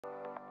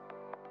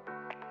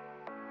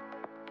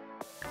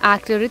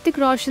Actor Hrithik,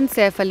 Roshan,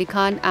 Saif Ali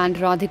Khan and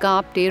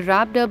Radhika Apte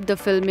wrapped up the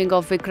filming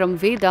of Vikram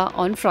Vedha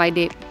on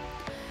Friday.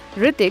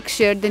 Hrithik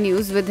shared the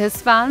news with his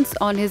fans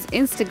on his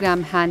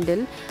Instagram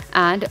handle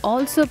and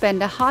also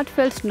penned a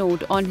heartfelt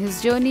note on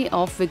his journey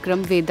of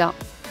Vikram Vedha.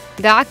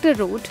 The actor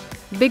wrote,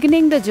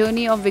 "Beginning the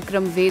journey of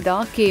Vikram Vedha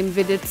came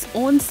with its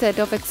own set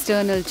of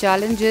external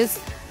challenges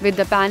with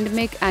the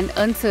pandemic and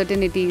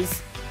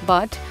uncertainties.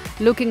 But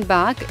looking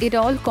back, it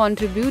all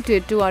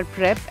contributed to our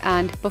prep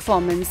and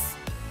performance.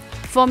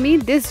 For me,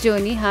 this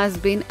journey has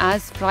been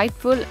as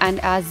frightful and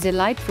as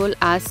delightful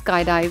as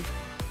skydive.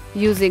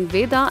 Using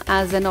Veda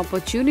as an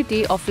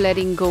opportunity of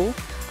letting go,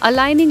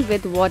 aligning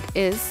with what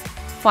is,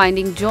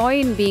 finding joy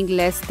in being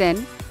less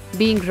than,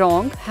 being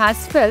wrong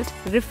has felt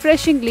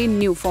refreshingly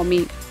new for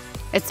me.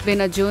 It's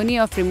been a journey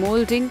of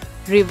remolding,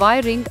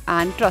 rewiring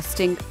and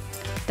trusting.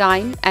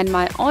 Time and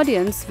my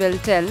audience will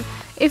tell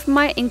if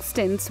my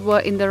instincts were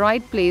in the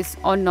right place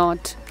or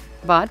not.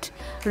 But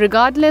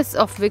regardless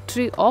of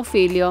victory or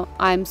failure,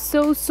 I am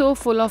so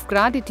full of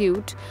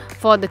gratitude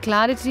for the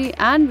clarity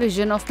and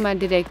vision of my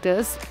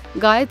directors,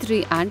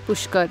 Gayatri and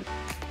Pushkar.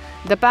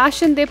 The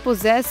passion they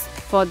possess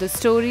for the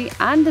story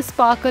and the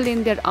sparkle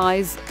in their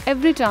eyes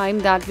every time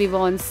that we were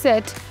on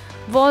set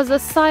was a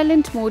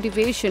silent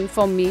motivation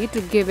for me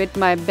to give it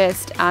my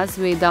best as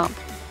Veda.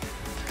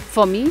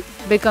 For me,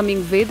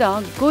 becoming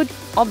Veda, good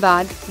or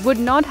bad, would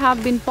not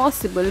have been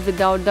possible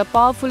without the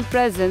powerful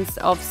presence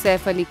of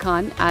Saif Ali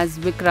Khan as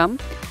Vikram,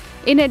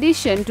 in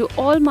addition to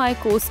all my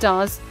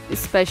co-stars,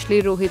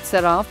 especially Rohit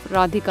Saraf,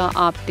 Radhika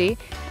Apte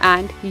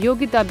and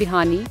Yogita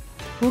Bihani,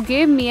 who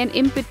gave me an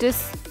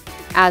impetus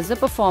as a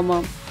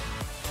performer.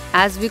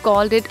 As we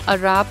called it a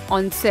wrap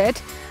on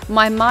set,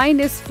 my mind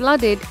is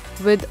flooded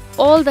with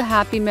all the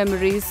happy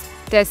memories,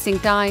 testing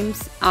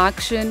times,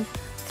 action,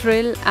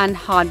 thrill and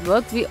hard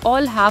work we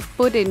all have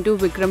put into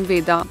Vikram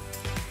Vedha.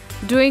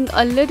 Doing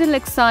a little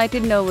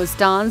excited nervous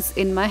dance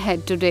in my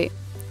head today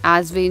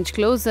as we inch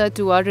closer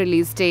to our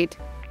release date.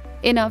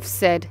 Enough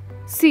said.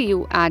 See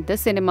you at the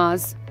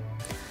cinemas.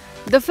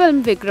 The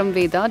film Vikram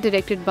Vedha,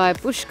 directed by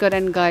Pushkar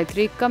and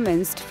Gayatri,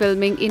 commenced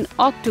filming in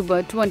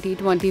October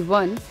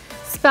 2021,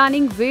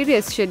 spanning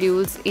various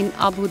schedules in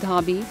Abu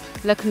Dhabi,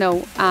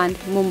 Lucknow and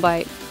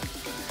Mumbai.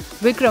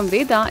 Vikram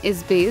Vedha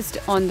is based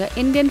on the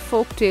Indian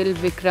folktale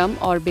Vikram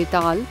or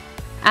Betal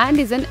and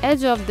is an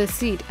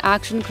edge-of-the-seat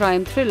action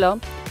crime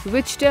thriller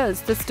which tells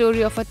the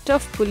story of a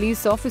tough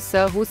police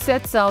officer who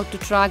sets out to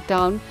track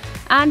down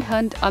and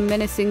hunt a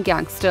menacing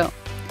gangster.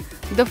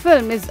 The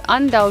film is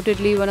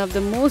undoubtedly one of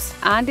the most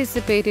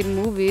anticipated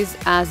movies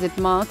as it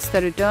marks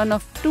the return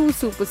of two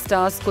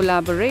superstars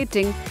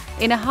collaborating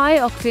in a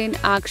high-octane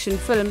action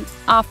film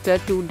after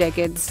 2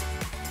 decades.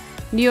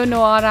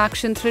 Neo-noir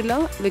action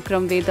thriller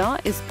Vikram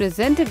Vedha is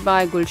presented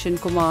by Gulshan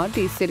Kumar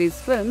T-Series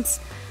Films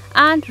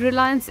and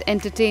Reliance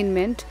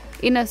Entertainment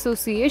in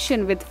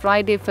association with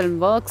Friday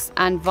Filmworks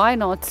and Why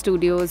Not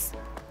Studios.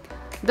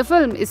 The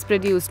film is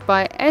produced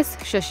by S.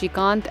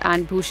 Shashikant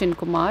and Bhushan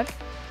Kumar.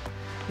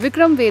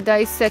 Vikram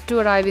Vedha is set to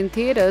arrive in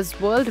theatres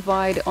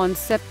worldwide on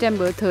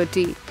September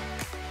 30.